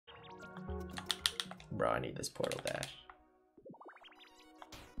bro, I need this portal dash.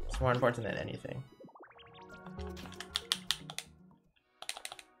 It's more important than anything.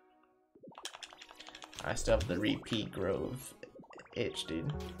 I still have the repeat grove itch,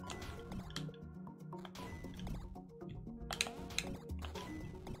 dude.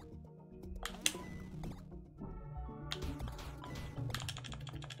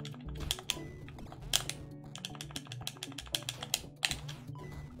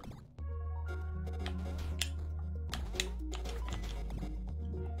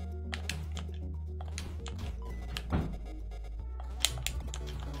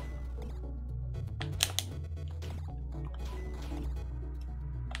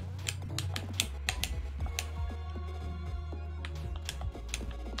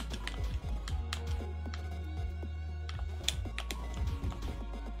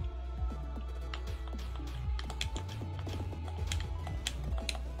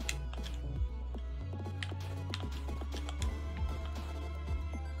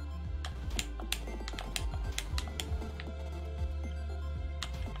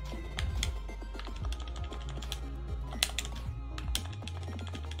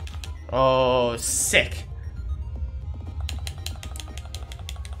 Oh, sick.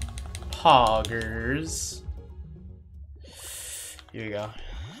 Poggers. Here you go.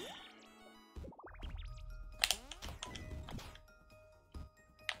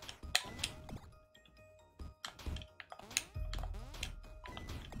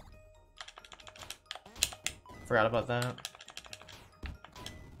 Forgot about that.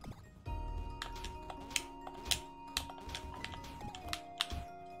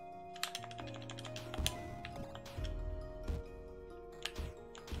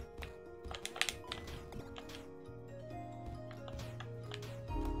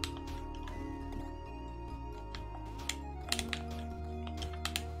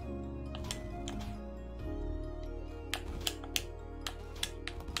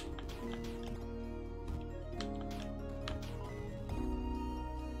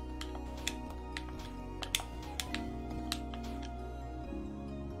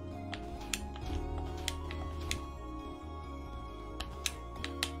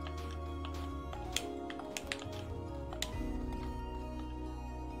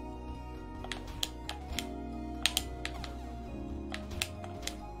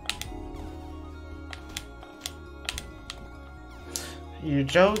 You're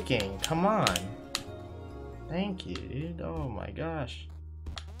joking. Come on. Thank you, dude. Oh my gosh.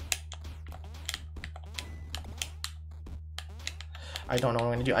 I don't know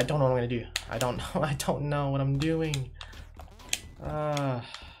what I'm gonna do. I don't know what I'm gonna do. I don't know. I don't know what I'm doing.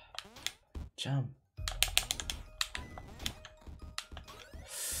 Jump.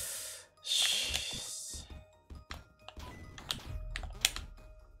 Jeez.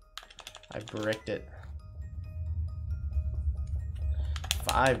 I bricked it.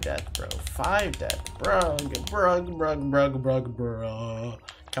 5 death, bro. 5 death, bro. Bro.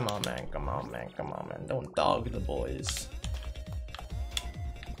 Come on, man. Come on, man. Come on, man. Don't dog the boys.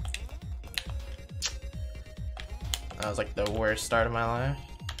 That was like the worst start of my life.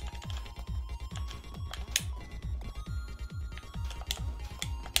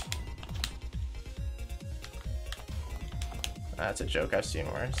 That's a joke. I've seen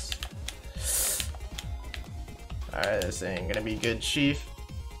worse. Alright, this ain't gonna be good, Chief.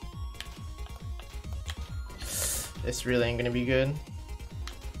 This really ain't gonna be good.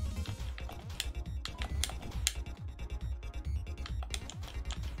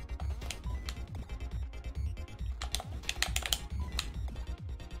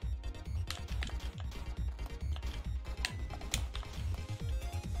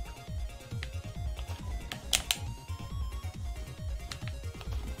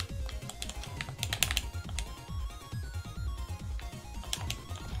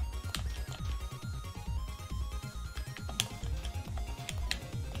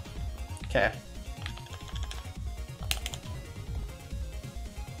 Okay.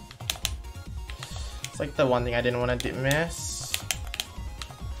 It's like the one thing I didn't want to miss.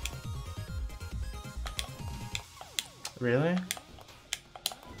 Really?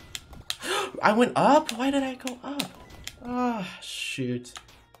 I went up? Why did I go up? Oh, shoot.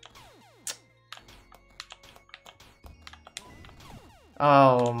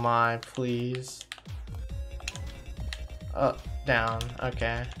 Oh my, please. Down.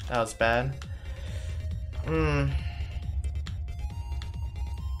 Okay, that was bad.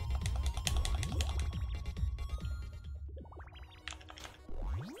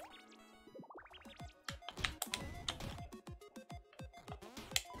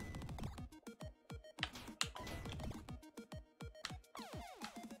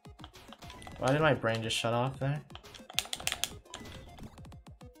 Why did my brain just shut off there?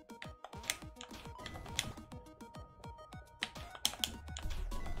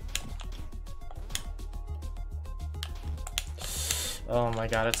 Oh my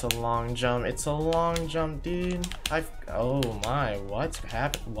god, it's a long jump. It's a long jump, dude. Oh my, what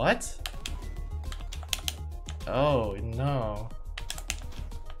happened? What? Oh no.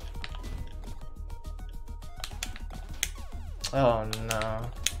 Oh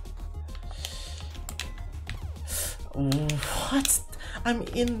no. What? I'm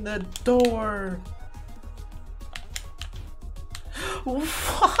in the door.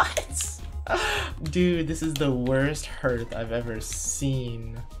 What? Dude, this is the worst hurt I've ever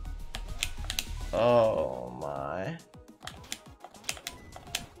seen. Oh my.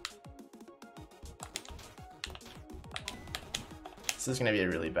 This is gonna be a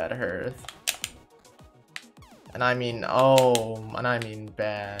really bad hurt. And I mean,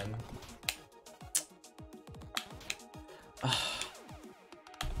 bad.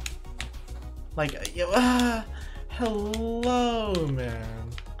 Like, hello, man.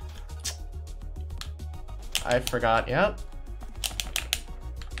 I forgot, yep.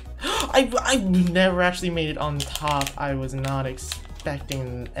 I never actually made it on top. I was not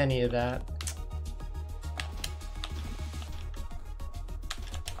expecting any of that.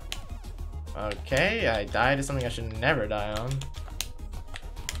 Okay, I died to something I should never die on.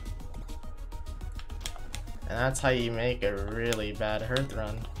 And that's how you make a really bad hearth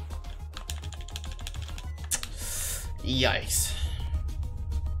run. Yikes.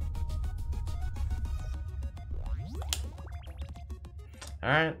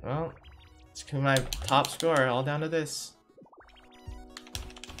 Alright, well, let's do my top score, all down to this.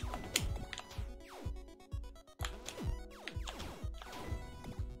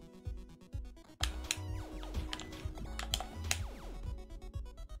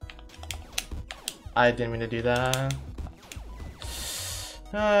 I didn't mean to do that.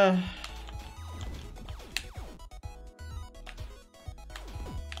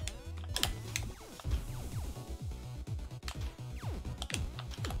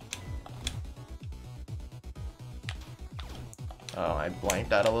 Oh, I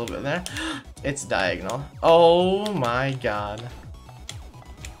blanked out a little bit there. It's diagonal. Oh my god.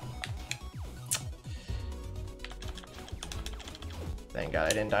 Thank god I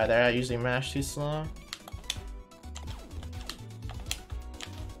didn't die there. I usually mash too slow.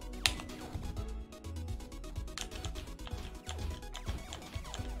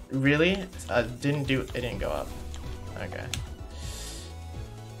 Really? It didn't go up. Okay.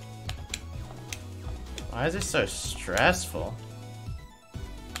 Why is it so stressful?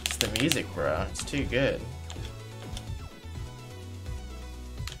 It's the music, bro. It's too good.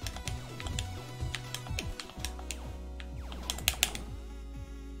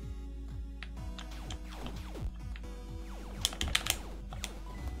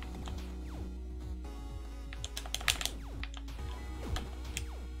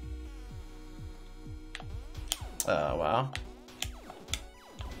 Oh, wow.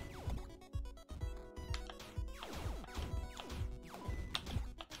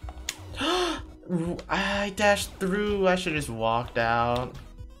 I dashed through. I should have just walked out.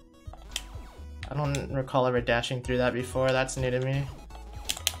 I don't recall ever dashing through that before. That's new to me.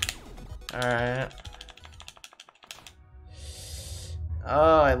 Alright.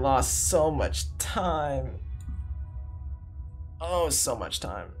 Oh, I lost so much time. Oh, so much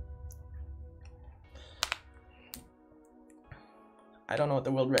time. I don't know what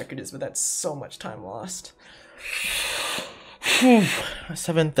the world record is, but that's so much time lost.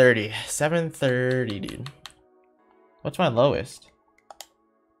 7:30. 7:30, dude. What's my lowest?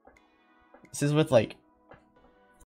 This is with like